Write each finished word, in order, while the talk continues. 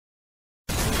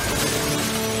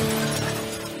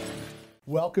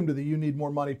Welcome to the You Need More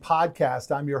Money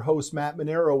podcast. I'm your host, Matt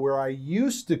Manero, where I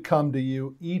used to come to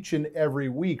you each and every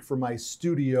week from my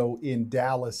studio in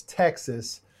Dallas,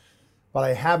 Texas, but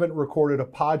I haven't recorded a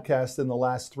podcast in the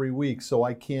last 3 weeks, so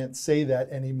I can't say that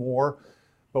anymore.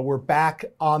 But we're back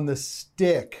on the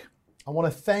stick. I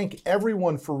want to thank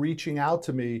everyone for reaching out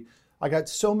to me. I got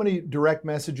so many direct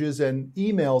messages and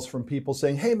emails from people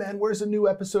saying, hey man, where's a new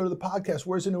episode of the podcast?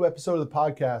 Where's a new episode of the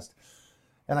podcast?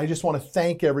 And I just want to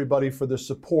thank everybody for the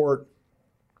support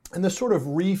and the sort of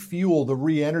refuel, the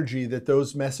re-energy that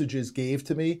those messages gave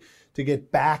to me to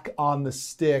get back on the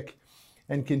stick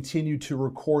and continue to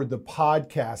record the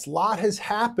podcast. A lot has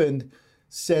happened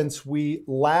since we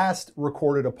last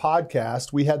recorded a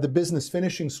podcast. We had the Business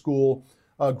Finishing School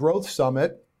Growth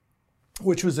Summit,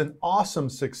 which was an awesome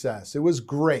success. It was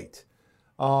great.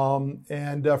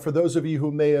 For those of you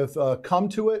who may have come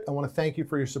to it, I want to thank you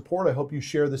for your support. I hope you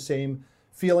share the same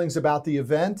feelings about the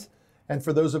event. And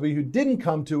for those of you who didn't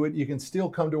come to it, you can still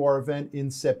come to our event in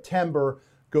September.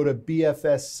 Go to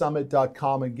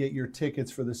bfssummit.com and get your tickets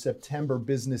for the September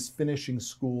Business Finishing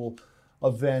School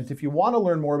event. If you want to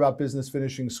learn more about Business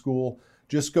Finishing School,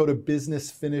 just go to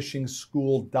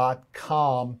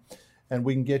businessfinishingschool.com and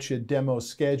we can get you a demo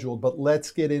scheduled. But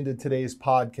let's get into today's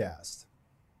podcast.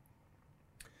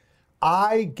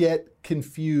 I get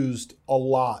confused a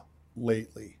lot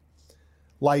lately.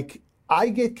 I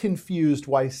get confused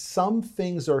why some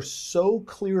things are so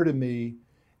clear to me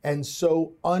and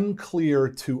so unclear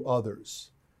to others.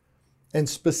 And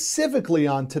specifically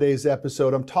on today's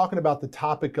episode, I'm talking about the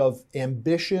topic of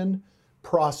ambition,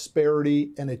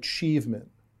 prosperity, and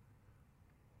achievement.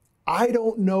 I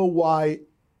don't know why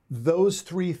those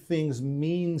three things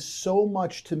mean so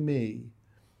much to me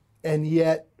and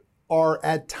yet are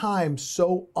at times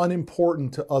so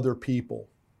unimportant to other people.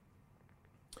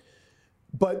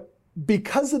 But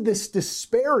because of this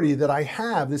disparity that I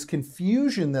have, this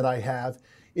confusion that I have,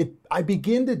 I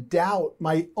begin to doubt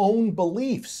my own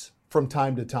beliefs from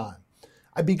time to time.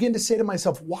 I begin to say to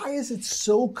myself, why is it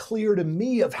so clear to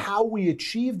me of how we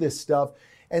achieve this stuff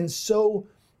and so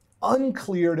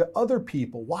unclear to other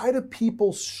people? Why do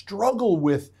people struggle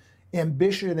with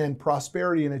ambition and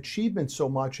prosperity and achievement so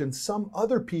much and some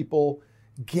other people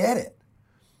get it?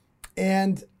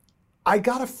 And I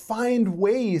got to find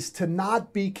ways to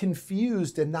not be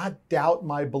confused and not doubt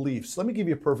my beliefs. Let me give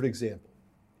you a perfect example.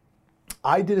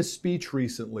 I did a speech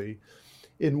recently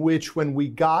in which when we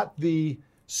got the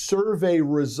survey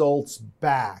results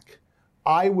back,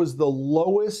 I was the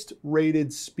lowest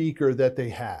rated speaker that they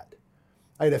had.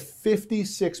 I had a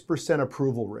 56%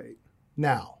 approval rate.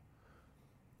 Now,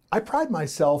 I pride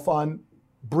myself on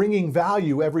bringing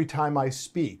value every time I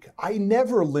speak. I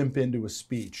never limp into a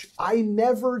speech. I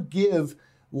never give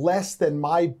less than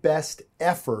my best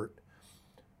effort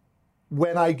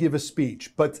when I give a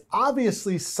speech. But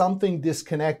obviously something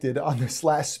disconnected on this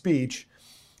last speech,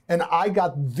 and I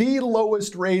got the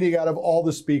lowest rating out of all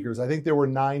the speakers. I think there were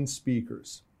 9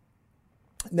 speakers.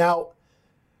 Now,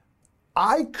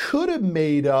 I could have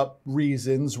made up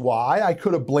reasons why. I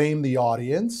could have blamed the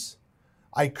audience.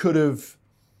 I could have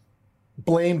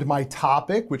blamed my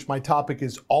topic, which my topic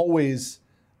is always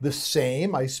the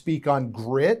same. I speak on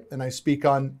grit and I speak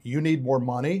on you need more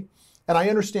money. And I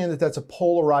understand that that's a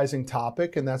polarizing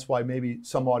topic and that's why maybe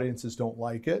some audiences don't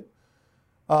like it.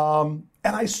 And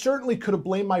I certainly could have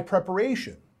blamed my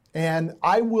preparation. And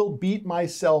I will beat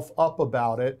myself up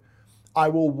about it. I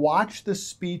will watch the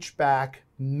speech back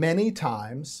many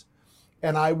times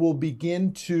and I will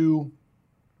begin to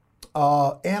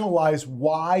analyze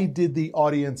why did the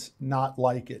audience not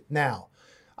like it. Now,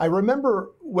 I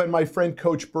remember when my friend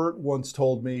Coach Burt once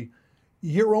told me,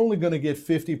 you're only going to get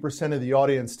 50% of the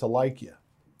audience to like you.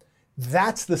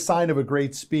 That's the sign of a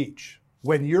great speech.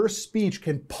 When your speech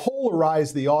can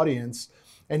polarize the audience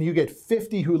and you get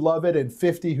 50 who love it and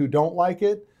 50 who don't like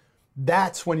it,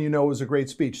 that's when you know it was a great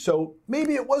speech. So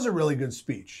maybe it was a really good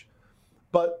speech.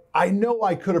 But I know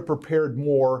I could have prepared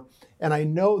more, and I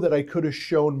know that I could have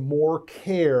shown more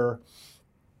care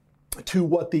to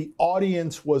what the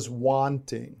audience was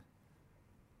wanting.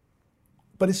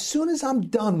 But as soon as I'm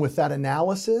done with that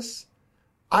analysis,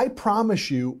 I promise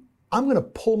you, I'm going to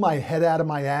pull my head out of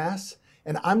my ass,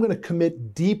 and I'm going to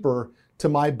commit deeper to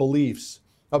my beliefs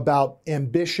about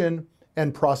ambition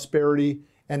and prosperity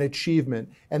and achievement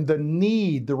and the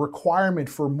need, the requirement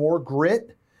for more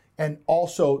grit, and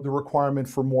also the requirement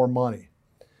for more money.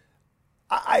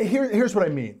 Here's what I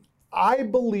mean. I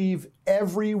believe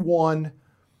everyone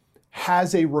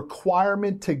has a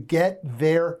requirement to get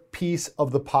their piece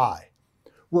of the pie.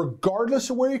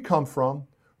 Regardless of where you come from,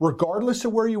 regardless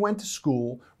of where you went to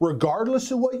school,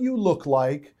 regardless of what you look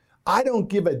like, I don't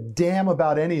give a damn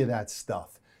about any of that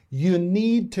stuff. You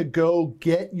need to go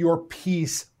get your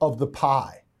piece of the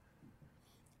pie.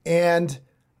 And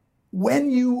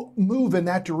when you move in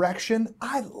that direction,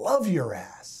 I love your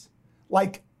ass.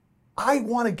 Like, I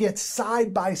want to get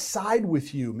side by side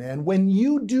with you, man. When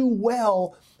you do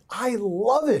well, I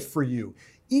love it for you.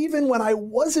 Even when I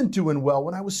wasn't doing well,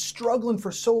 when I was struggling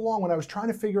for so long, when I was trying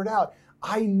to figure it out,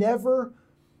 I never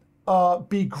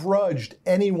begrudged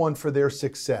anyone for their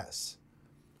success.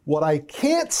 What I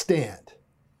can't stand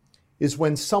is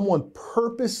when someone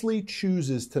purposely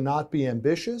chooses to not be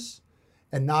ambitious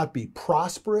and not be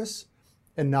prosperous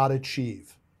and not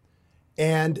achieve.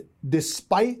 And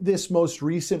despite this most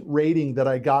recent rating that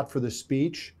I got for the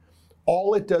speech,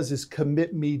 all it does is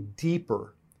commit me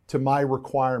deeper to my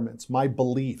requirements, my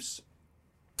beliefs,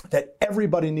 that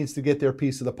everybody needs to get their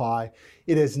piece of the pie.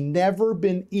 It has never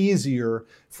been easier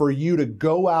for you to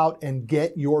go out and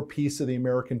get your piece of the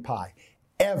American pie,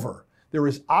 ever. There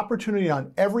is opportunity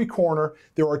on every corner.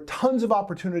 There are tons of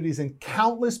opportunities in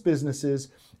countless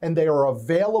businesses, and they are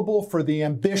available for the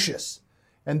ambitious.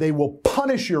 And they will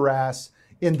punish your ass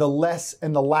in the less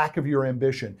and the lack of your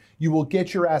ambition. You will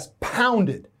get your ass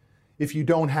pounded if you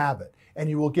don't have it, and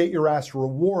you will get your ass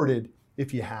rewarded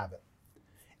if you have it.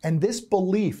 And this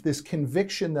belief, this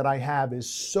conviction that I have is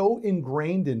so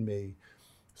ingrained in me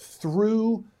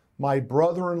through my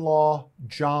brother-in-law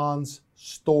John's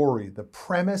story, the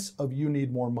premise of You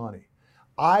Need More Money.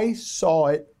 I saw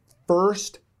it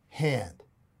firsthand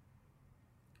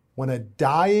when a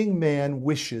dying man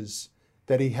wishes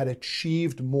that he had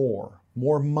achieved more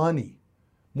money,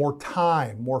 more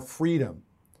time, more freedom.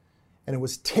 And it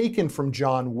was taken from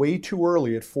John way too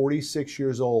early at 46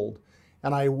 years old.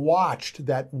 And I watched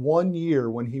that 1 year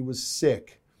when he was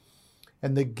sick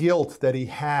and the guilt that he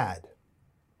had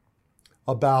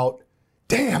about,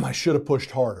 damn, I should have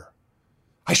pushed harder.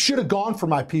 I should have gone for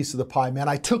my piece of the pie, man.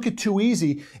 I took it too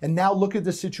easy. And now look at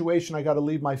the situation I got to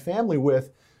leave my family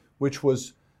with, which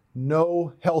was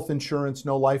no health insurance,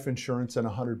 no life insurance, and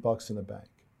 $100 in the bank.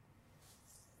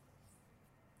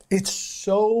 It's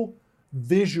so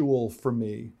visual for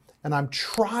me. And I'm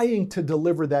trying to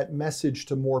deliver that message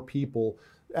to more people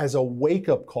as a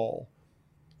wake-up call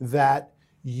that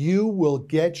you will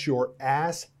get your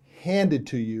ass handed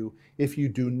to you if you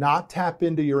do not tap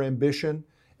into your ambition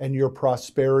and your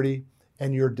prosperity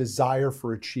and your desire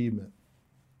for achievement.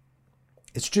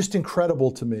 It's just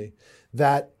incredible to me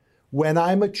that when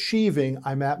I'm achieving,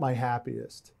 I'm at my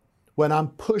happiest. When I'm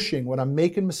pushing, when I'm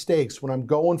making mistakes, when I'm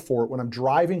going for it, when I'm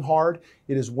driving hard,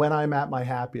 it is when I'm at my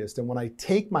happiest. And when I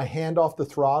take my hand off the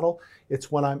throttle,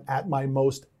 it's when I'm at my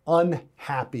most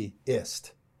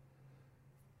unhappiest.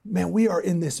 Man, we are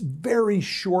in this very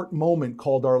short moment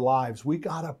called our lives. We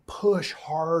gotta push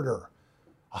harder.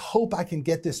 I hope I can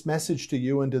get this message to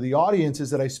you and to the audiences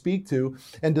that I speak to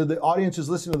and to the audiences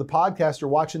listening to the podcast or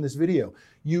watching this video.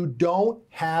 You don't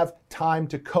have time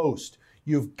to coast.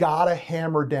 You've got to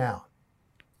hammer down.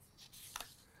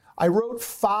 I wrote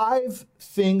 5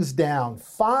 things down,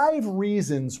 5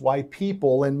 reasons why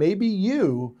people, and maybe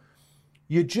you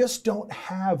just don't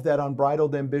have that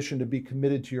unbridled ambition to be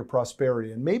committed to your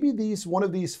prosperity. And maybe one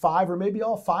of these 5, or maybe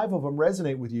all 5 of them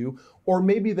resonate with you, or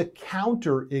maybe the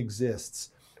counter exists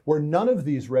where none of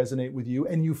these resonate with you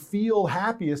and you feel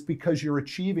happiest because you're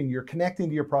achieving, you're connecting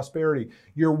to your prosperity,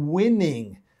 you're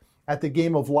winning at the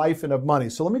game of life and of money.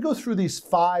 So let me go through these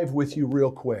 5 with you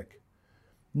real quick.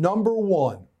 Number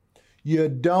 1, you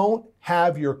don't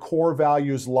have your core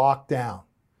values locked down.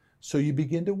 So you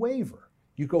begin to waver.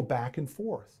 You go back and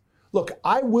forth. Look,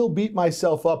 I will beat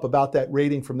myself up about that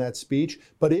rating from that speech,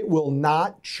 but it will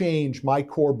not change my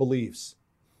core beliefs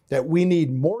that we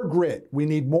need more grit, we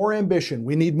need more ambition,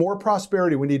 we need more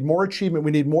prosperity, we need more achievement,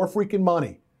 we need more freaking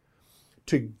money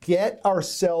to get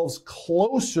ourselves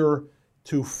closer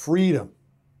to freedom.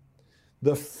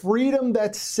 The freedom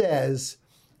that says,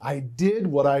 I did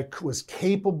what I was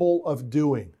capable of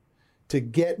doing to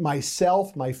get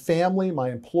myself, my family,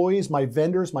 my employees, my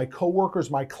vendors, my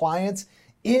coworkers, my clients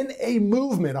in a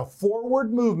movement, a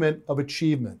forward movement of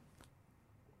achievement.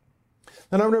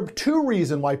 Now, number 2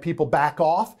 reason why people back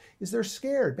off is they're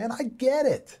scared. Man, I get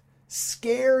it.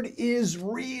 Scared is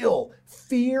real.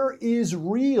 Fear is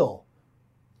real.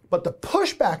 But the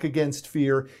pushback against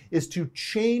fear is to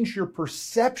change your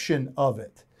perception of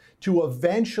it, to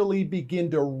eventually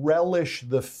begin to relish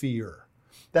the fear.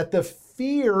 That the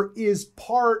fear is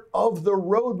part of the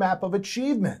roadmap of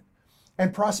achievement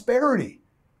and prosperity.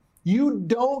 You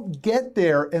don't get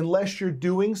there unless you're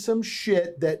doing some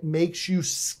shit that makes you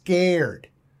scared.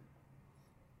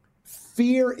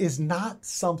 Fear is not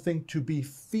something to be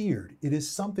feared. It is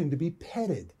something to be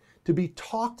petted, to be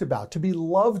talked about, to be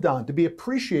loved on, to be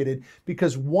appreciated,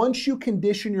 because once you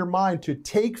condition your mind to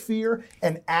take fear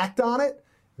and act on it,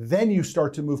 then you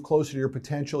start to move closer to your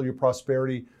potential, your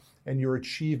prosperity, and your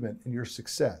achievement and your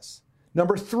success.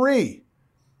 Number 3,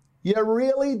 you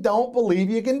really don't believe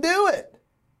you can do it.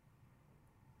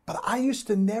 But I used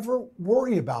to never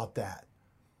worry about that.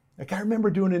 Like, I remember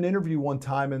doing an interview one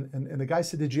time and the guy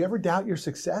said, "Did you ever doubt your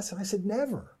success?" And I said,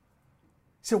 "Never."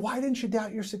 He said, "Why didn't you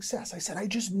doubt your success?" I said, "I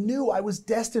just knew I was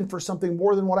destined for something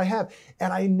more than what I have."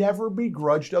 And I never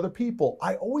begrudged other people.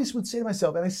 I always would say to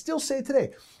myself, and I still say it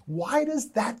today, why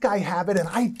does that guy have it and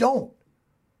I don't?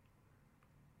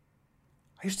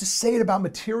 I used to say it about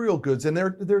material goods, and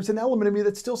there's an element of me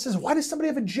that still says, why does somebody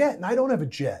have a jet and I don't have a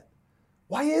jet?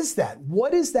 Why is that?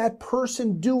 What is that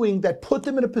person doing that put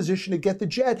them in a position to get the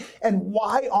jet? And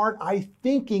why aren't I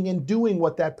thinking and doing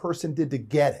what that person did to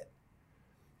get it?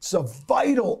 It's a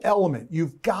vital element.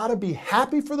 You've got to be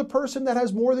happy for the person that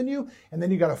has more than you, and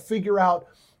then you got to figure out,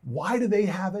 why do they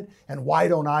have it and why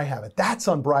don't I have it? That's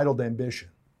unbridled ambition.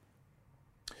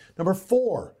 Number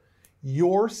 4,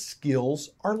 your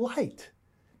skills are light.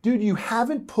 Dude, you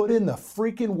haven't put in the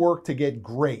freaking work to get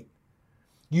great.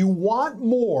 You want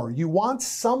more, you want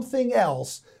something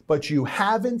else, but you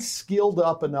haven't skilled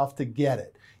up enough to get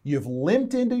it. You've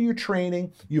limped into your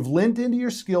training, you've limped into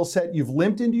your skill set, you've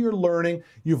limped into your learning,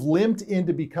 you've limped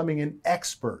into becoming an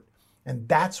expert. And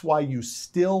that's why you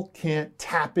still can't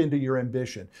tap into your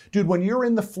ambition. Dude, when you're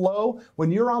in the flow,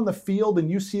 when you're on the field and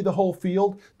you see the whole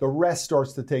field, the rest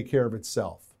starts to take care of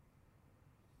itself.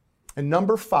 And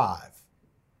number 5,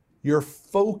 your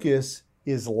focus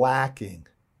is lacking.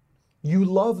 You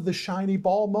love the shiny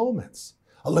ball moments.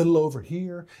 A little over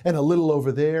here and a little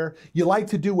over there. You like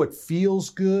to do what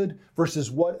feels good versus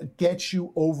what gets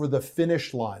you over the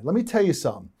finish line. Let me tell you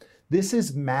something. This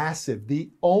is massive.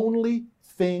 The only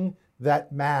thing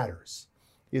that matters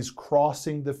is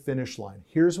crossing the finish line.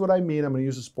 Here's what I mean. I'm going to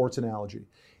use a sports analogy.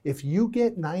 If you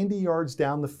get 90 yards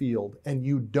down the field and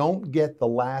you don't get the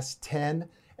last 10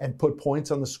 and put points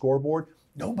on the scoreboard,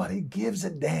 nobody gives a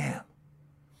damn.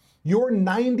 Your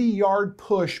 90-yard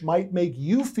push might make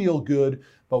you feel good,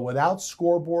 but without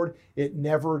scoreboard, it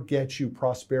never gets you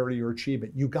prosperity or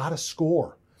achievement. You got to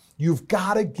score. You've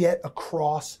got to get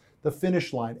across the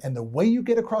finish line. And the way you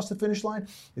get across the finish line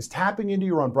is tapping into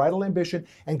your unbridled ambition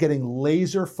and getting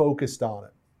laser focused on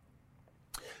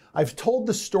it. I've told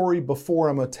the story before.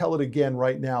 I'm going to tell it again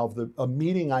right now of a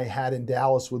meeting I had in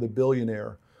Dallas with a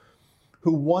billionaire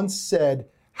who once said,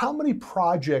 "How many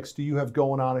projects do you have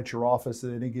going on at your office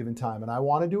at any given time?" And I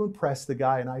wanted to impress the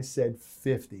guy, and I said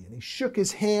 50. And he shook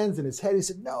his hands and his head. He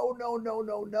said, "No, no, no,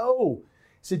 no, no."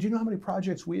 He said, "Do you know how many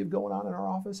projects we have going on in our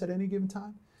office at any given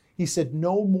time?" He said,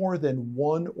 "No more than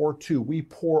 1 or 2. We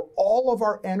pour all of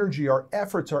our energy, our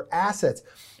efforts, our assets,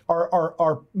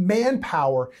 our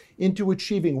manpower into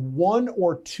achieving 1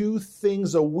 or 2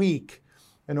 things a week.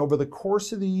 And over the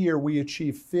course of the year, we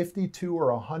achieve 52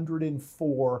 or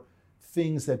 104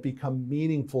 things that become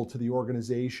meaningful to the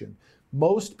organization."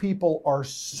 Most people are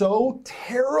so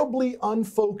terribly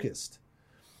unfocused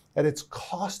that it's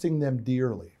costing them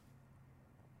dearly.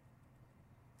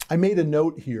 I made a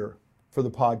note here for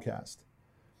the podcast.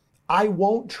 I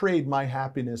won't trade my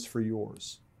happiness for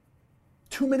yours.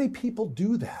 Too many people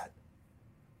do that.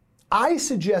 I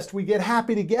suggest we get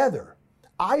happy together.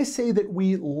 I say that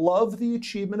we love the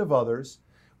achievement of others.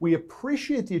 We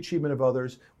appreciate the achievement of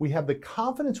others. We have the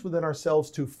confidence within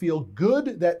ourselves to feel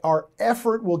good that our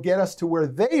effort will get us to where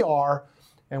they are,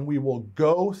 and we will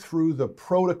go through the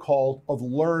protocol of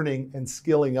learning and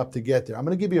skilling up to get there. I'm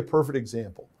going to give you a perfect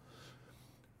example.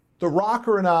 The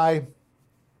Rocker and I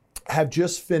have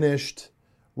just finished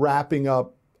wrapping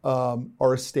up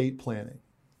our estate planning.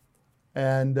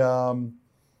 And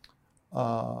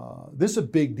this is a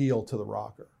big deal to the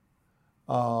Rocker.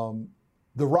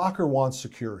 The Rocker wants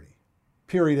security,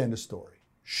 period, end of story.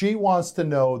 She wants to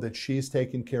know that she's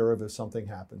taken care of if something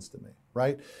happens to me,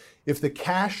 right? If the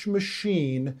cash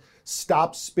machine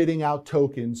stops spitting out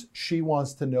tokens, she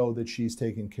wants to know that she's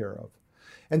taken care of.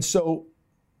 And so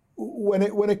when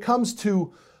it comes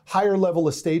to higher level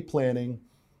estate planning,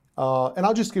 and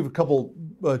I'll just give a couple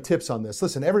tips on this.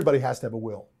 Listen, everybody has to have a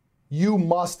will. You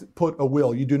must put a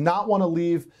will. You do not want to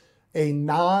leave a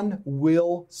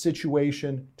non-will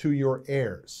situation to your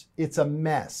heirs. It's a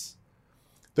mess.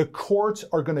 The courts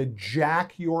are going to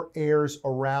jack your heirs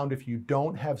around if you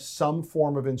don't have some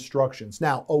form of instructions.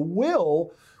 Now, a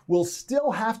will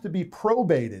still have to be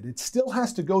probated. It still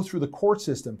has to go through the court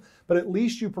system, but at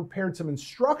least you prepared some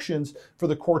instructions for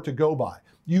the court to go by.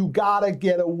 You gotta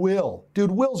get a will.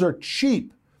 Dude, wills are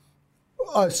cheap.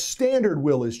 A standard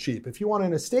will is cheap. If you want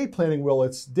an estate planning will,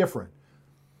 it's different.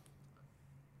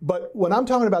 But when I'm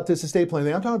talking about this estate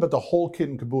planning, I'm talking about the whole kit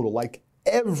and caboodle. Like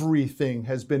everything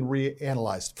has been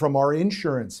reanalyzed, from our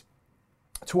insurance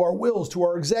to our wills, to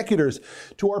our executors,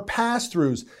 to our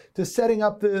pass-throughs, to setting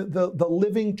up the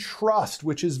living trust,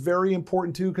 which is very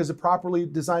important too, because a properly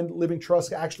designed living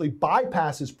trust actually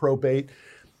bypasses probate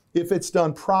if it's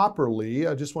done properly.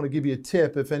 I just want to give you a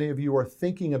tip. If any of you are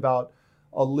thinking about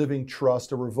a living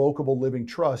trust, a revocable living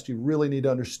trust, you really need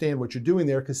to understand what you're doing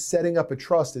there, because setting up a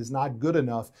trust is not good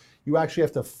enough. You actually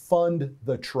have to fund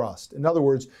the trust. In other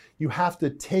words, you have to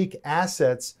take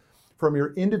assets from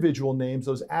your individual names.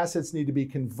 Those assets need to be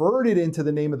converted into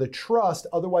the name of the trust.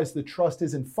 Otherwise, the trust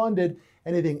isn't funded.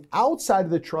 Anything outside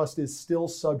of the trust is still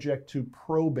subject to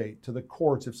probate, to the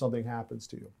courts, if something happens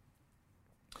to you.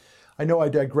 I know I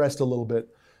digressed a little bit,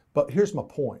 but here's my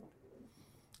point.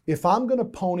 If I'm going to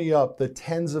pony up the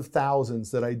tens of thousands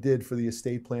that I did for the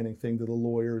estate planning thing to the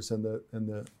lawyers and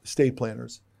the estate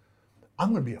planners,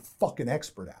 I'm going to be a fucking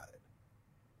expert at it.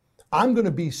 I'm going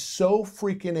to be so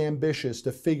freaking ambitious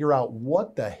to figure out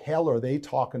what the hell are they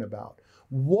talking about?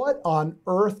 What on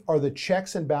earth are the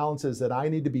checks and balances that I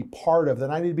need to be part of, that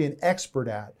I need to be an expert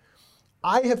at?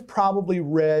 I have probably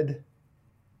read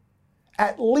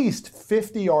at least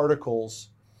 50 articles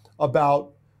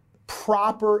about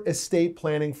proper estate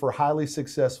planning for highly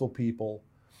successful people.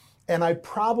 And I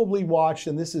probably watched,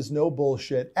 and this is no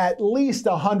bullshit, at least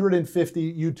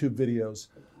 150 YouTube videos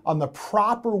on the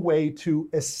proper way to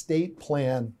estate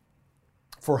plan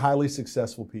for highly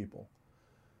successful people.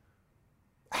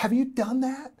 Have you done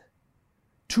that?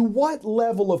 To what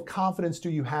level of confidence do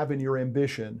you have in your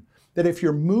ambition that if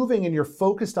you're moving and you're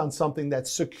focused on something that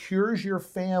secures your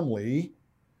family,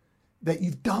 that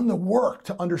you've done the work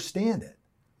to understand it?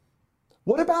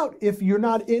 What about if you're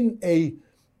not in a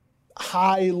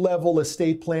high-level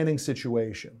estate planning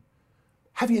situation?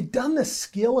 Have you done the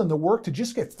skill and the work to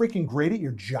just get freaking great at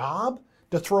your job,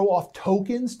 to throw off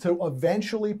tokens, to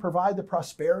eventually provide the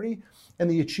prosperity and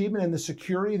the achievement and the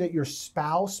security that your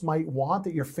spouse might want,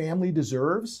 that your family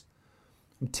deserves?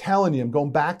 I'm telling you, I'm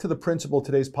going back to the principle of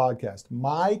today's podcast.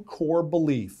 My core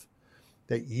belief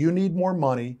that you need more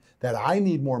money, that I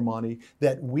need more money,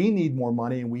 that we need more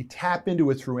money, and we tap into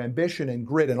it through ambition and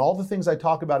grit and all the things I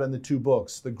talk about in the two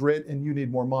books, The Grit and You Need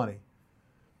More Money.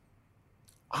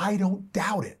 I don't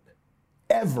doubt it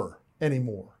ever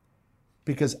anymore,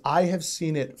 because I have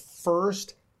seen it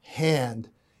firsthand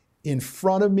in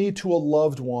front of me to a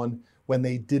loved one when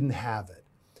they didn't have it.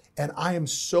 And I am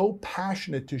so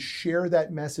passionate to share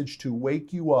that message to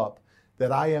wake you up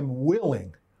that I am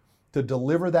willing to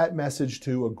deliver that message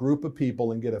to a group of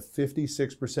people and get a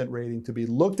 56% rating, to be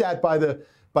looked at by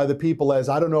the people as,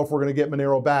 I don't know if we're going to get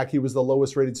Monero back, he was the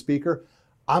lowest rated speaker.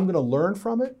 I'm going to learn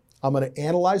from it. I'm going to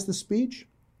analyze the speech.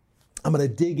 I'm going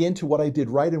to dig into what I did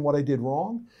right and what I did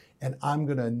wrong. And I'm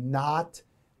going to not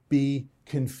be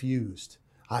confused.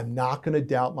 I'm not going to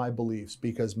doubt my beliefs,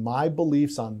 because my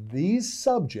beliefs on these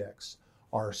subjects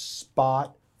are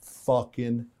spot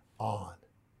fucking on.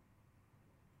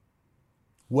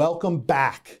 Welcome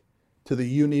back to the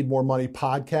You Need More Money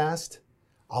podcast.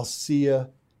 I'll see you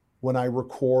when I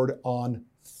record on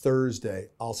Thursday.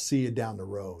 I'll see you down the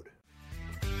road.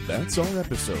 That's our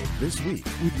episode this week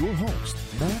with your host,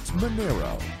 Matt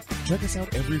Monero. Check us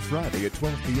out every Friday at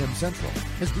 12 p.m. Central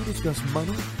as we discuss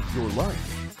money, your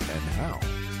life, and how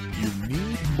you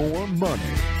need more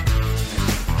money.